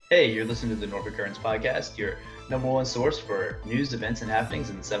Hey, you're listening to the Norfolk Currents podcast, your number one source for news, events, and happenings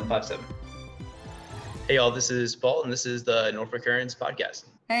in the 757. Hey, y'all, this is Paul, and this is the Norfolk Currents podcast.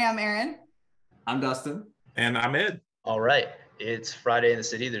 Hey, I'm Aaron. I'm Dustin. And I'm Ed. All right. It's Friday in the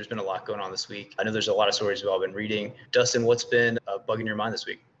city. There's been a lot going on this week. I know there's a lot of stories we've all been reading. Dustin, what's been bugging your mind this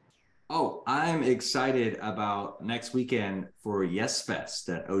week? Oh, I'm excited about next weekend for Yes Fest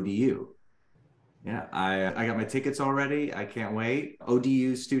at ODU. Yeah, I got my tickets already. I can't wait.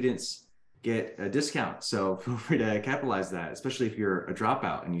 ODU students get a discount, so feel free to capitalize that, especially if you're a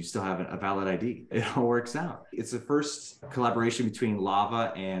dropout and you still have a valid ID. It all works out. It's the first collaboration between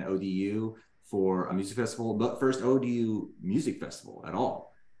Lava and ODU for a music festival, but first ODU music festival at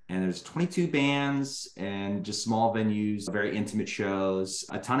all. And there's 22 bands and just small venues, very intimate shows,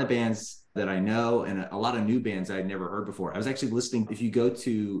 a ton of bands that I know, and a lot of new bands I'd never heard before. I was actually listening, if you go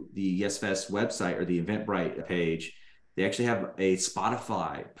to the Yes Fest website or the Eventbrite page, they actually have a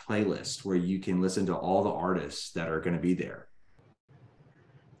Spotify playlist where you can listen to all the artists that are going to be there.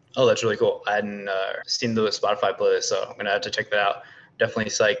 Oh, that's really cool. I hadn't seen the Spotify playlist, so I'm going to have to check that out. Definitely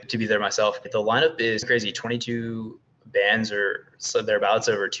psyched to be there myself. The lineup is crazy. 22 bands or so thereabouts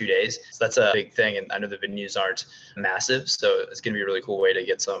over 2 days. So that's a big thing. And I know the venues aren't massive, so it's going to be a really cool way to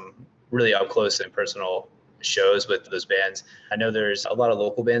get some really up close and personal shows with those bands. I know there's a lot of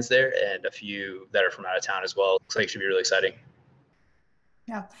local bands there and a few that are from out of town as well. Looks like it should be really exciting.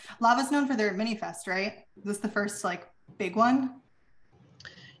 Yeah. Lava's known for their mini fest, right? Is this the first big one?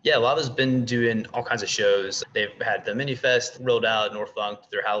 Yeah, Lava's been doing all kinds of shows. They've had the Mini Fest rolled out, Norfunk.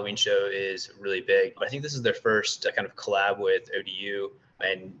 Their Halloween show is really big. But I think this is their first kind of collab with ODU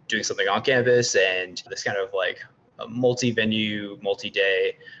and doing something on campus and this kind of a multi-venue,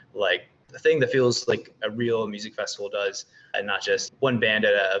 multi-day, a thing that feels like a real music festival does, and not just one band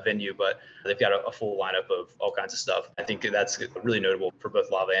at a venue, but they've got a full lineup of all kinds of stuff. I think that's really notable for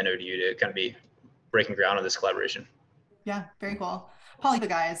both Lava and ODU to kind of be breaking ground on this collaboration. Yeah, very cool. Paulie, the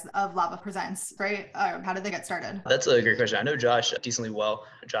guys of Lava Presents, right? How did they get started? That's a great question. I know Josh decently well.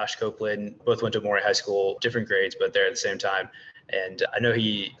 Josh Copeland, both went to Moray High School, different grades, but they're at the same time. And I know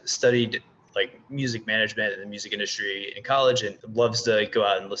he studied music management and the music industry in college and loves to go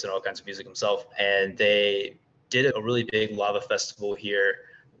out and listen to all kinds of music himself. And they did a really big Lava festival here.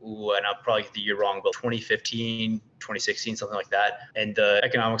 And I'll probably get the year wrong, but 2015, 2016, something like that. And the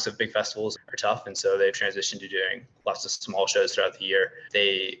economics of big festivals are tough. And so they've transitioned to doing lots of small shows throughout the year.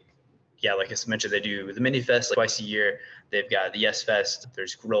 Like I mentioned, they do the Mini Fest twice a year. They've got the Yes Fest.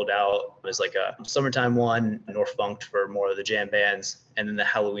 There's Grilled Out. There's a summertime one, Norfunked for more of the jam bands. And then the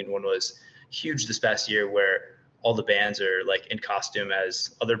Halloween one was huge this past year where all the bands are in costume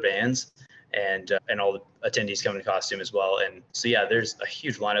as other bands. And all the attendees come in costume as well. And so, yeah, there's a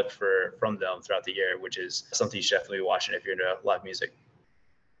huge lineup from them throughout the year, which is something you should definitely be watching if you're into live music.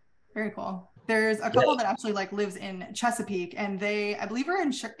 Very cool. There's a couple that actually lives in Chesapeake, and they, I believe, are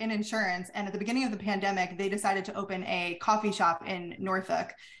in insurance. And at the beginning of the pandemic, they decided to open a coffee shop in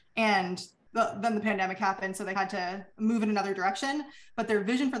Norfolk. And then the pandemic happened, so they had to move in another direction. But their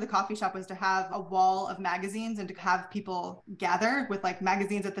vision for the coffee shop was to have a wall of magazines and to have people gather with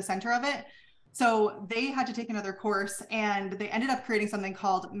magazines at the center of it. So they had to take another course, and they ended up creating something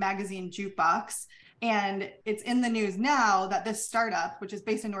called Magazine Jukebox. And it's in the news now that this startup, which is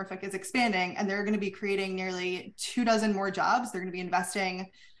based in Norfolk, is expanding, and they're going to be creating nearly 24 more jobs. They're going to be investing, I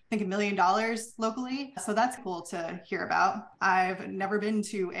think, $1 million locally. So that's cool to hear about. I've never been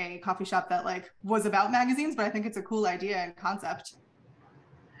to a coffee shop that was about magazines, but I think it's a cool idea and concept.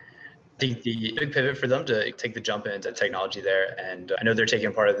 I think the big pivot for them to take the jump into technology there. And I know they're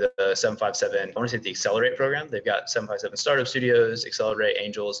taking part of the 757, I want to say the Accelerate program. They've got 757 Startup Studios, Accelerate,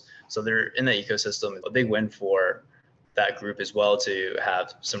 Angels. So they're in that ecosystem. A big win for that group as well to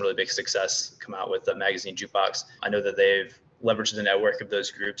have some really big success come out with the Magazine Jukebox. I know that they've leveraged the network of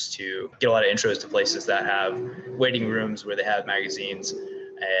those groups to get a lot of intros to places that have waiting rooms where they have magazines.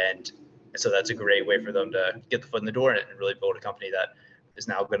 And so that's a great way for them to get the foot in the door and really build a company that is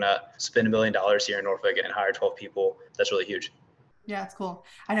now going to spend $1 million here in Norfolk and hire 12 people. That's really huge. Yeah, it's cool.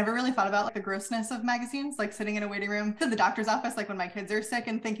 I never really thought about the grossness of magazines, sitting in a waiting room to the doctor's office, when my kids are sick,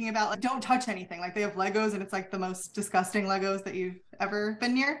 and thinking about don't touch anything. They have Legos, and it's the most disgusting Legos that you've ever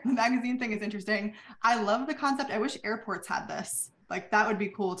been near. The magazine thing is interesting. I love the concept. I wish airports had this. That would be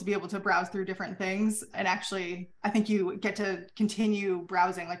cool to be able to browse through different things. And actually, I think you get to continue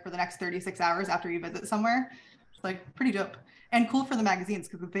browsing for the next 36 hours after you visit somewhere. It's pretty dope. And cool for the magazines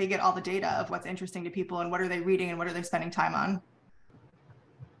because they get all the data of what's interesting to people and what are they reading and what are they spending time on.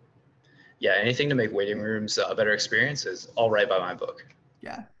 Yeah, anything to make waiting rooms a better experience is all right by my book.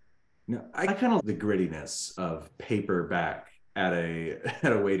 Yeah. No, I kind of the grittiness of paperback at a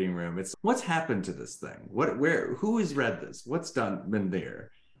at a waiting room. It's what's happened to this thing? Who has read this? What's been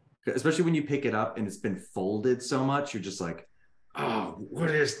there? Especially when you pick it up and it's been folded so much, you're just like, oh, what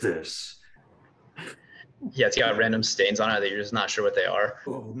is this? Yeah, it's got random stains on it that you're just not sure what they are.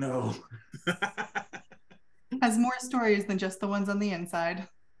 Oh no. Has more stories than just the ones on the inside.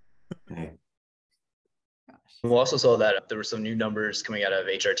 Hey. We also saw that there were some new numbers coming out of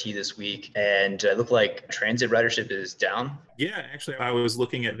HRT this week, and it looked like transit ridership is down. Yeah, actually, I was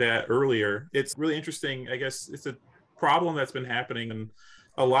looking at that earlier. It's really interesting. I guess it's a problem that's been happening in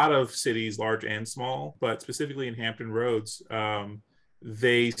a lot of cities, large and small, but specifically in Hampton Roads.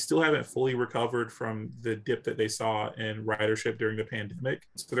 They still haven't fully recovered from the dip that they saw in ridership during the pandemic.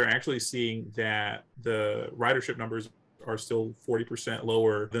 So they're actually seeing that the ridership numbers are still 40%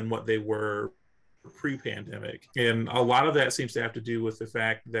 lower than what they were pre-pandemic, and a lot of that seems to have to do with the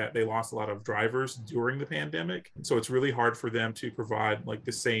fact that they lost a lot of drivers during the pandemic, so it's really hard for them to provide like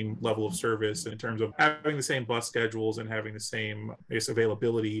the same level of service in terms of having the same bus schedules and having the same, I guess,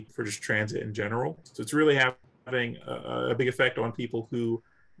 availability for just transit in general. So it's really having a big effect on people who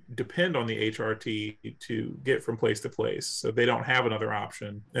depend on the HRT to get from place to place, so they don't have another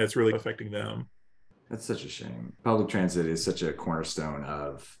option, and it's really affecting them. That's such a shame. Public transit is such a cornerstone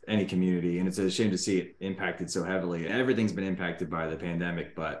of any community, and it's a shame to see it impacted so heavily. Everything's been impacted by the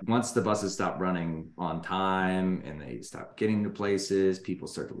pandemic, but once the buses stop running on time and they stop getting to places, people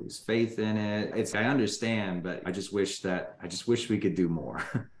start to lose faith in it. I understand, but I just wish we could do more.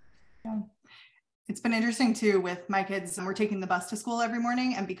 Yeah. It's been interesting too with my kids. We're taking the bus to school every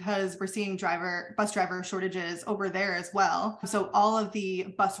morning, and because we're seeing bus driver shortages over there as well. So all of the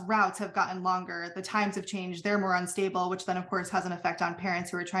bus routes have gotten longer. The times have changed. They're more unstable, which then of course has an effect on parents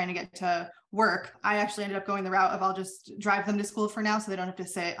who are trying to get to work. I actually ended up going the route of I'll just drive them to school for now, so they don't have to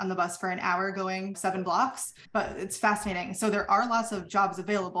sit on the bus for an hour going 7 blocks. But it's fascinating. So there are lots of jobs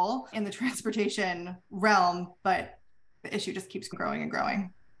available in the transportation realm, but the issue just keeps growing and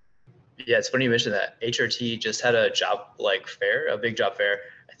growing. Yeah, it's funny you mentioned that. HRT just had a a big job fair.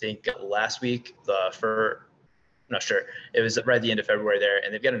 I think last week, I'm not sure, it was right at the end of February there,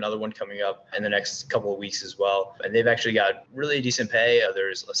 and they've got another one coming up in the next couple of weeks as well. And they've actually got really decent pay.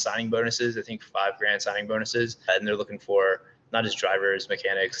 There's signing bonuses, I think $5,000 signing bonuses, and they're looking for not just drivers,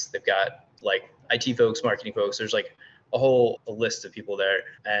 mechanics. They've got like IT folks, marketing folks. There's like a list of people there,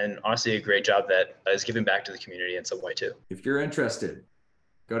 and honestly, a great job that is giving back to the community in some way too. If you're interested,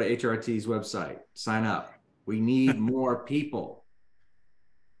 go to HRT's website, sign up. We need more people.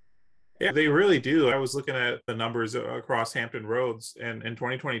 Yeah, they really do. I was looking at the numbers across Hampton Roads, and in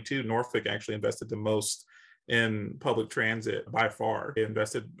 2022, Norfolk actually invested the most in public transit by far. They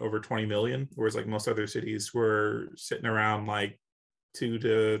invested over 20 million, whereas like most other cities were sitting around like 2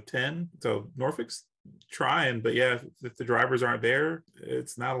 to 10. So Norfolk's trying, but yeah, if the drivers aren't there,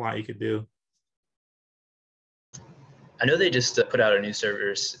 it's not a lot you could do. I know they just put out a new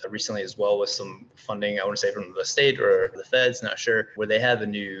service recently as well with some funding, I want to say from the state or the feds, not sure, where they have a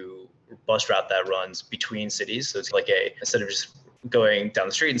new bus route that runs between cities. So it's like instead of just going down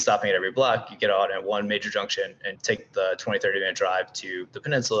the street and stopping at every block, you get on at one major junction and take the 20-30 minute drive to the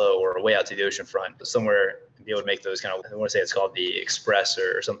peninsula or way out to the ocean front, somewhere, and be able to make those kind of, I want to say it's called the Express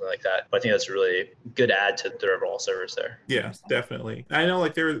or something like that. But I think that's a really good add to their overall service there. Yeah, definitely. I know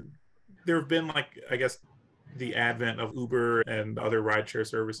like there have been like, I guess, the advent of Uber and other rideshare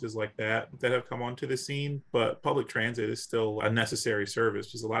services like that have come onto the scene, but public transit is still a necessary service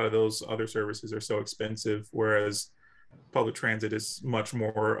because a lot of those other services are so expensive, whereas public transit is much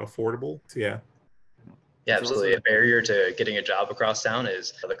more affordable. So yeah, absolutely. A barrier to getting a job across town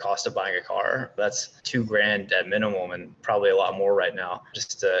is the cost of buying a car. That's $2,000 at minimum, and probably a lot more right now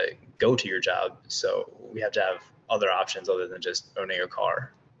just to go to your job. So we have to have other options other than just owning a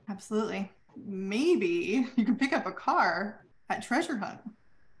car. Absolutely. Maybe you can pick up a car at Treasure Hunt.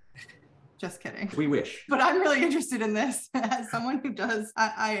 Just kidding. We wish. But I'm really interested in this as someone who does.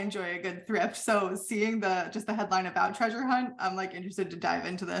 I enjoy a good thrift. So seeing the headline about Treasure Hunt, I'm like interested to dive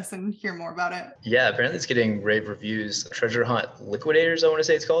into this and hear more about it. Yeah, apparently it's getting rave reviews. Treasure Hunt Liquidators, I want to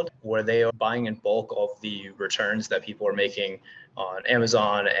say it's called, where they are buying in bulk all of the returns that people are making on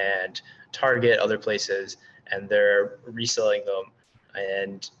Amazon and Target, other places, and they're reselling them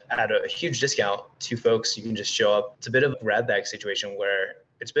and at a huge discount to folks. You can just show up. It's a bit of a grab bag situation where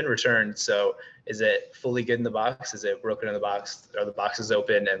it's been returned. So is it fully good in the box? Is it broken in the box? Are the boxes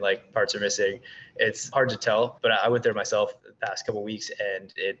open and like parts are missing? It's hard to tell, but I went there myself the past couple of weeks,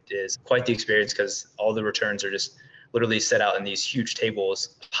 and it is quite the experience because all the returns are just literally set out in these huge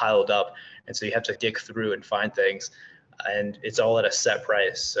tables piled up. And so you have to dig through and find things, and it's all at a set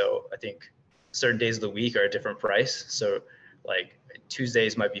price. So I think certain days of the week are a different price. So like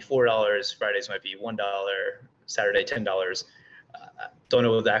Tuesdays might be $4, Fridays might be $1, Saturday $10. Don't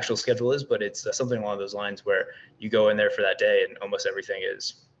know what the actual schedule is, but it's something along those lines where you go in there for that day and almost everything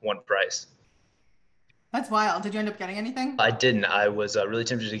is one price. That's wild. Did you end up getting anything? I didn't. I was really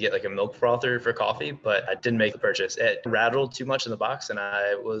tempted to get like a milk frother for coffee, but I didn't make the purchase. It rattled too much in the box and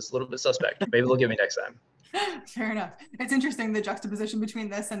I was a little bit suspect. Maybe they'll give me next time. Fair enough. It's interesting, the juxtaposition between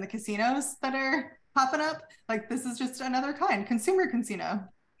this and the casinos that are popping up. Like, this is just another kind, consumer casino.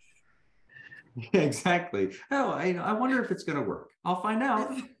 Yeah, exactly. Oh, I wonder if it's going to work. I'll find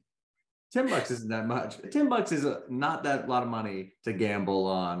out. $10 isn't that much. $10 is not that lot of money to gamble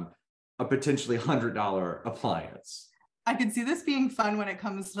on a potentially $100 appliance. I could see this being fun when it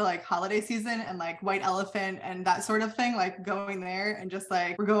comes to like holiday season and like White Elephant and that sort of thing, like going there and just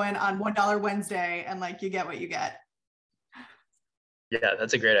like, we're going on $1 Wednesday and like you get what you get. Yeah,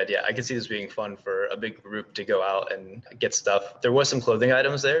 that's a great idea. I can see this being fun for a big group to go out and get stuff. There was some clothing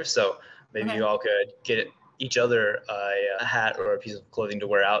items there, so maybe you all could get each other a hat or a piece of clothing to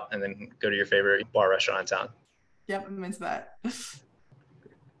wear out and then go to your favorite bar restaurant in town. Yep, I'm into that.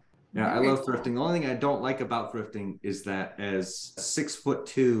 Yeah, I love thrifting. The only thing I don't like about thrifting is that as a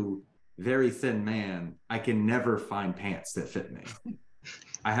 6'2", very thin man, I can never find pants that fit me.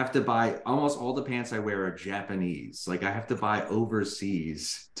 I have to buy, almost all the pants I wear are Japanese. Like, I have to buy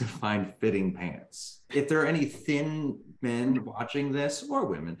overseas to find fitting pants. If there are any thin men watching this, or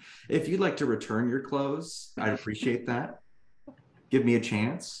women, if you'd like to return your clothes, I'd appreciate that. Give me a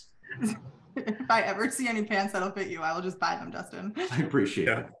chance. If I ever see any pants that'll fit you, I will just buy them, Dustin. I appreciate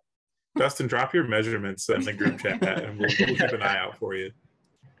it. Dustin, drop your measurements in the group chat and we'll keep an eye out for you.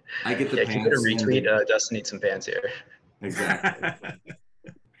 I get the pants. If you get a retweet, Dustin needs some pants here. Exactly.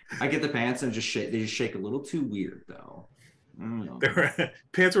 I get the pants and they just shake a little too weird though.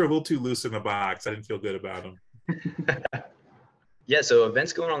 Pants were a little too loose in the box. I didn't feel good about them. Yeah, so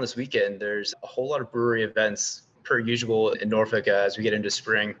events going on this weekend. There's a whole lot of brewery events per usual in Norfolk as we get into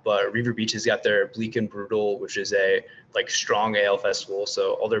spring, but Reaver Beach has got their Bleak and Brutal, which is a like strong ale festival.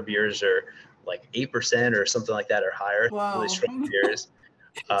 So all their beers are like 8% or something like that or higher. Whoa. Really strong beers.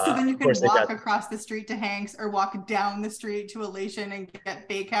 So then you can walk across the street to Hanks or walk down the street to Elation and get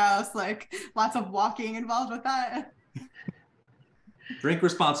Bakehouse. Like, lots of walking involved with that. Drink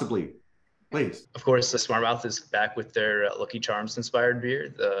responsibly, please. Of course, the Smart Mouth is back with their Lucky Charms inspired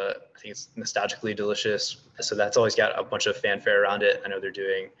beer. I think it's nostalgically delicious. So that's always got a bunch of fanfare around it. I know they're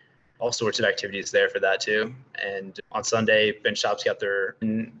doing all sorts of activities there for that too. And on Sunday, Bench Shop's got their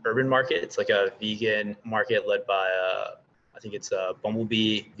urban market. It's like a vegan market led by I think it's a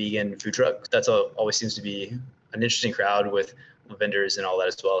Bumblebee vegan food truck. That's always seems to be an interesting crowd with vendors and all that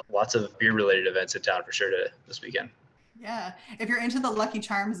as well. Lots of beer related events in town for sure this weekend. Yeah. If you're into the Lucky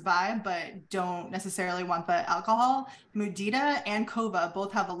Charms vibe, but don't necessarily want the alcohol, Mudita and Kova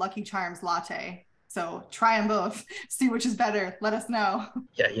both have a Lucky Charms latte. So try them both. See which is better. Let us know.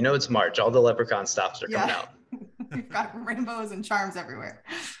 Yeah, it's March. All the leprechaun stops are coming out. We've got rainbows and charms everywhere.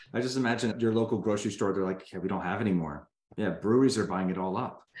 I just imagine at your local grocery store, they're like, yeah, we don't have any more. Yeah, breweries are buying it all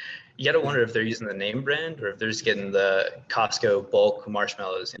up. You got to wonder if they're using the name brand or if they're just getting the Costco bulk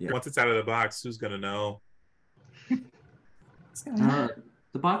marshmallows. Yeah. Once it's out of the box, who's going to know?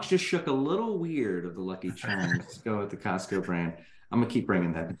 The box just shook a little weird of the Lucky Charms. Go with the Costco brand. I'm going to keep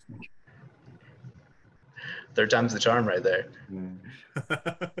bringing that. Third time's the charm right there. Yeah.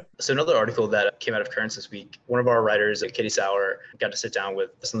 So another article that came out of Currents this week, one of our writers, Katie Sauer, got to sit down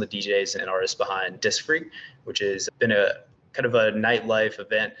with some of the DJs and artists behind Disc Freak, which has been a kind of a nightlife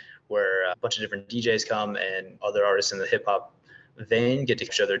event where a bunch of different DJs come and other artists in the hip hop vein get to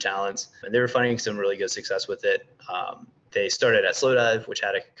show their talents. And they were finding some really good success with it. They started at Slowdive, which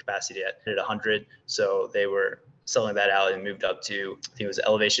had a capacity at 100. So they were selling that out and moved up to, I think it was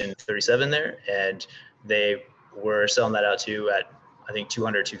Elevation 37 there. And they were selling that out to at, I think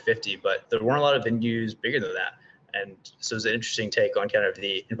 200, 250, but there weren't a lot of venues bigger than that. And so it was an interesting take on kind of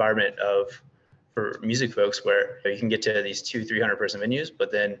the environment for music folks where you can get to these 200-300 person venues,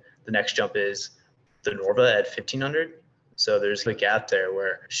 but then the next jump is the Norva at 1,500. So there's a gap there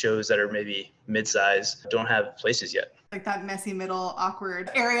where shows that are maybe mid-size don't have places yet. Like that messy middle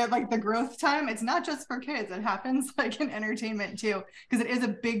awkward area, like the growth time, it's not just for kids. It happens like in entertainment too, because it is a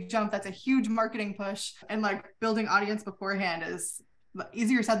big jump. That's a huge marketing push, and like building audience beforehand is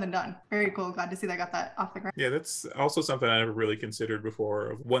easier said than done. Very cool. Glad to see that got that off the ground. Yeah, that's also something I never really considered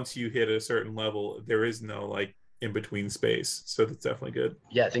before. Once you hit a certain level, there is no like in between space. So that's definitely good.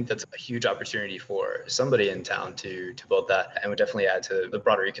 Yeah, I think that's a huge opportunity for somebody in town to build that, and would definitely add to the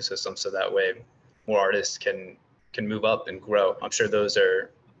broader ecosystem. So that way more artists can move up and grow. I'm sure those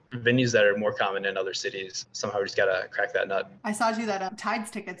are venues that are more common in other cities. Somehow we just gotta crack that nut. I saw you that Tides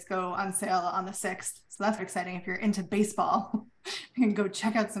tickets go on sale on the 6th. So that's exciting. If you're into baseball, you can go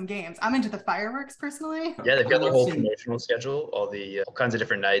check out some games. I'm into the fireworks personally. Yeah, they've got their whole promotional schedule, all kinds of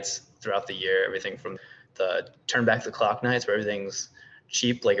different nights throughout the year, everything from the turn back the clock nights where everything's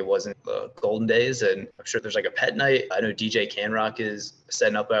cheap like it was in the golden days. And I'm sure there's like a pet night. I know DJ Can Rock is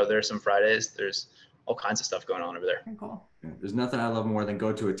setting up out there some Fridays. There's all kinds of stuff going on over there. Very cool. There's nothing I love more than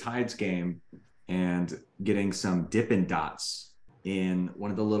go to a Tides game and getting some Dippin' Dots in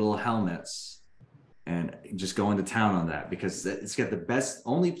one of the little helmets and just going to town on that, because it's got the best,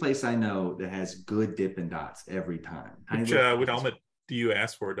 only place I know that has good Dippin' Dots every time. Which helmet do you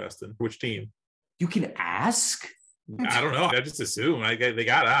ask for, Dustin? Which team? You can ask? I don't know. I just assume they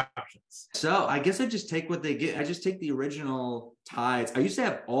got options. So I guess I just take what they get. I just take the original Tides. I used to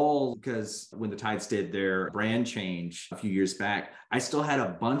have all, because when the Tides did their brand change a few years back, I still had a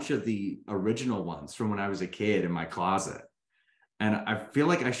bunch of the original ones from when I was a kid in my closet. And I feel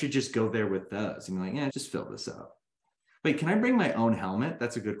like I should just go there with those and be like, yeah, just fill this up. Wait, can I bring my own helmet?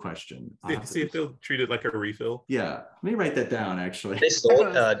 That's a good question. See if they'll treat it like a refill. Yeah, let me write that down, actually. They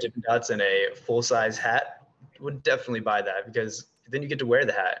sold Dippin' Dots in a full-size hat. Would definitely buy that, because then you get to wear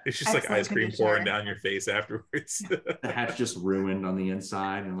the hat. It's just like ice cream pouring down your face afterwards. The hat's just ruined on the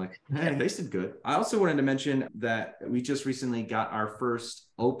inside, and like, hey, it tasted good. I also wanted to mention that we just recently got our first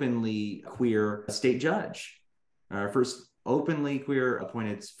openly queer state judge. Our first openly queer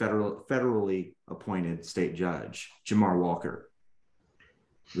appointed federally appointed state judge, Jamar Walker,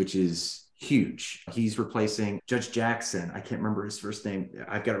 which is huge. He's replacing Judge Jackson. I can't remember his first name.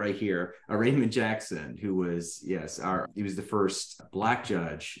 I've got it right here. Raymond Jackson, who was, he was the first Black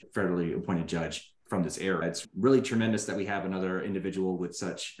judge, federally appointed judge from this era. It's really tremendous that we have another individual with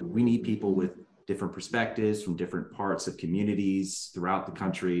we need people with different perspectives from different parts of communities throughout the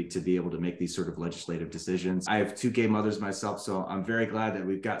country to be able to make these sort of legislative decisions. I have 2 gay mothers myself, so I'm very glad that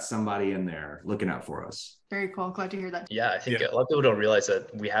we've got somebody in there looking out for us. Very cool. Glad to hear that. Yeah, I think a lot of people don't realize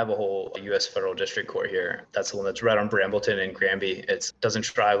that we have a whole U.S. federal district court here. That's the one that's right on Brambleton and Granby. It doesn't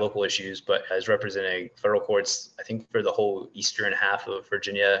try local issues, but is representing federal courts, I think, for the whole eastern half of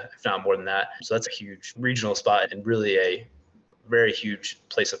Virginia, if not more than that. So that's a huge regional spot and really a very huge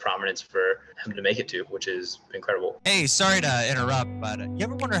place of prominence for him to make it to, which is incredible. Hey, sorry to interrupt, but you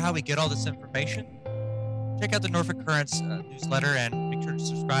ever wonder how we get all this information? Check out the Norfolk Currents newsletter and make sure to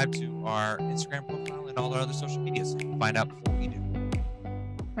subscribe to our Instagram profile and all our other social medias to find out what we do.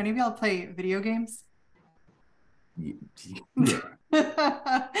 Do any of y'all play video games? Yeah.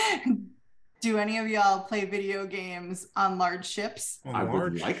 Do any of y'all play video games on large ships? I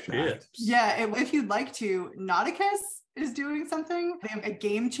would like that. Yeah, if you'd like to, Nauticus is doing something. They have a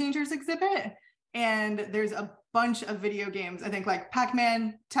Game Changers exhibit, and there's a bunch of video games. I think like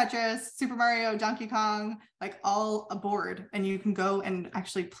Pac-Man, Tetris, Super Mario, Donkey Kong, like all aboard, and you can go and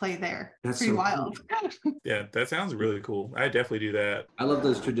actually play there. That's pretty so wild. Cool. Yeah, that sounds really cool. I definitely do that. I love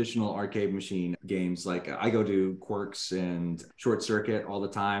those traditional arcade machine games. Like I go to Quirks and Short Circuit all the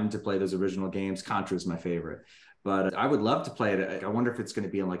time to play those original games. Contra is my favorite, but I would love to play it. I wonder if it's going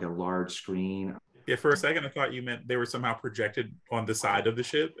to be on like a large screen. Yeah, for a second I thought you meant they were somehow projected on the side of the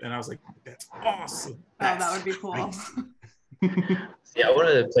ship, and I was like, that's awesome. Oh, that would be cool. Nice. Yeah, I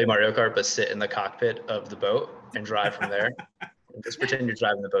wanted to play Mario Kart, but sit in the cockpit of the boat and drive from there. And just pretend you're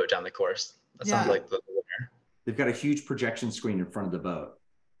driving the boat down the course. That sounds like the winner. They've got a huge projection screen in front of the boat.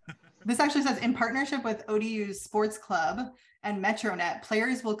 This actually says, in partnership with ODU's Sports Club and Metronet,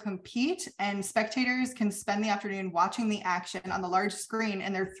 players will compete and spectators can spend the afternoon watching the action on the large screen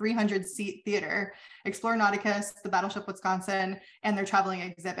in their 300-seat theater, explore Nauticus, the Battleship Wisconsin, and their traveling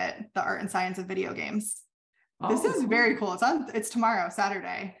exhibit, the Art and Science of Video Games. This is very cool. It's tomorrow,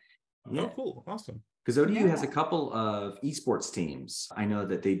 Saturday. Yeah. Oh, cool. Awesome. Because ODU has a couple of esports teams. I know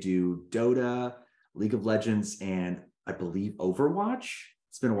that they do Dota, League of Legends, and I believe Overwatch.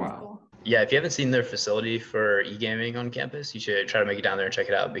 It's been a while. Yeah, if you haven't seen their facility for e-gaming on campus, you should try to make it down there and check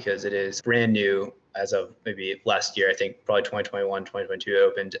it out, because it is brand new as of maybe last year. I think probably 2021, 2022 it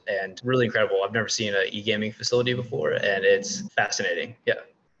opened, and really incredible. I've never seen an e-gaming facility before, and it's fascinating. Yeah.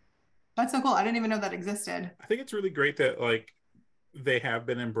 That's so cool. I didn't even know that existed. I think it's really great that like they have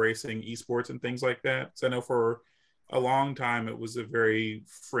been embracing esports and things like that. So I know for a long time it was a very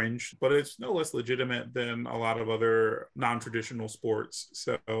fringe, but it's no less legitimate than a lot of other non-traditional sports.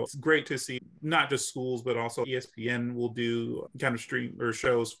 So it's great to see not just schools, but also ESPN will do kind of stream or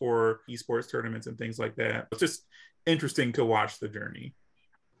shows for esports tournaments and things like that. It's just interesting to watch the journey.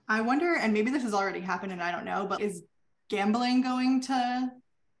 I wonder, and maybe this has already happened and I don't know, but is gambling going to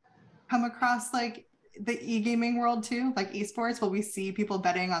come across like the e-gaming world too, like esports? Will we see people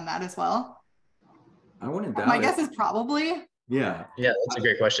betting on that as well? I wouldn't doubt My it. guess is probably. Yeah. Yeah, that's a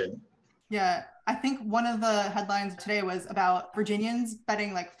great question. Yeah, I think one of the headlines today was about Virginians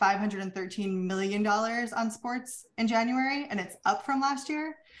betting like $513 million on sports in January, and it's up from last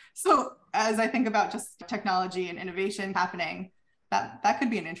year. So as I think about just technology and innovation happening, that could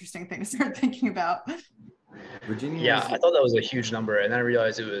be an interesting thing to start thinking about. Virginia. Yeah, I thought that was a huge number, and then I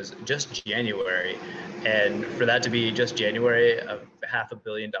realized it was just January, and for that to be just January, of $500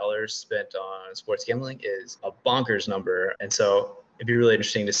 million spent on sports gambling is a bonkers number. And so it'd be really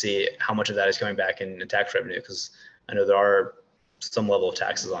interesting to see how much of that is coming back in tax revenue, because I know there are some level of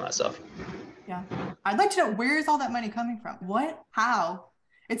taxes on that stuff. Yeah, I'd like to know, where is all that money coming from? What? How?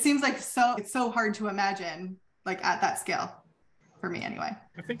 It seems like it's so hard to imagine, like at that scale, for me anyway.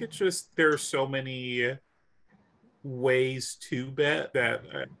 I think it's just there are so many ways to bet that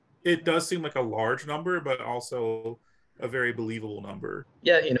it does seem like a large number, but also a very believable number.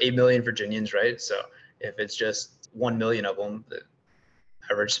 Yeah, 8 million Virginians, right? So if it's just 1 million of them, the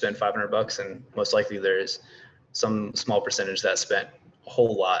average spent $500, and most likely there's some small percentage that spent a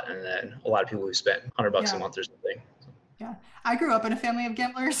whole lot, and then a lot of people who spent $100 a month or something. Yeah, I grew up in a family of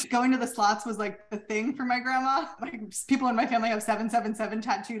gamblers. Going to the slots was like the thing for my grandma. Like, people in my family have 777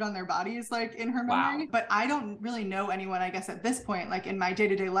 tattooed on their bodies, like in her memory. Wow. But I don't really know anyone, I guess, at this point, like in my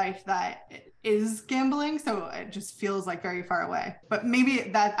day-to-day life, that is gambling. So it just feels like very far away. But maybe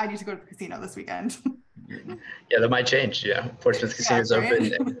that I need to go to the casino this weekend. Yeah, that might change. Yeah, Portsmouth Casino's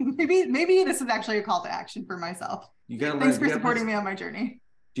open. maybe this is actually a call to action for myself. Thanks for supporting me on my journey.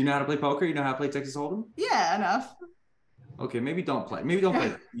 Do you know how to play poker? You know how to play Texas Hold'em? Yeah, enough. Okay, maybe don't play. Maybe don't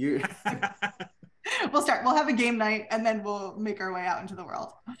play. You. We'll start. We'll have a game night, and then we'll make our way out into the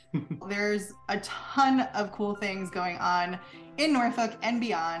world. There's a ton of cool things going on in Norfolk and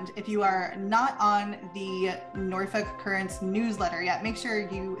beyond. If you are not on the Norfolk Currents newsletter yet, make sure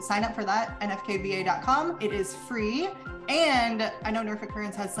you sign up for that, nfkva.com. It is free. And I know Norfolk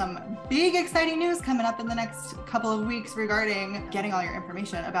Currents has some big, exciting news coming up in the next couple of weeks regarding getting all your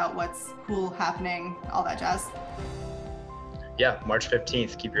information about what's cool happening, all that jazz. Yeah, March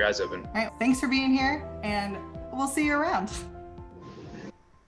 15th. Keep your eyes open. All right. Thanks for being here, and we'll see you around.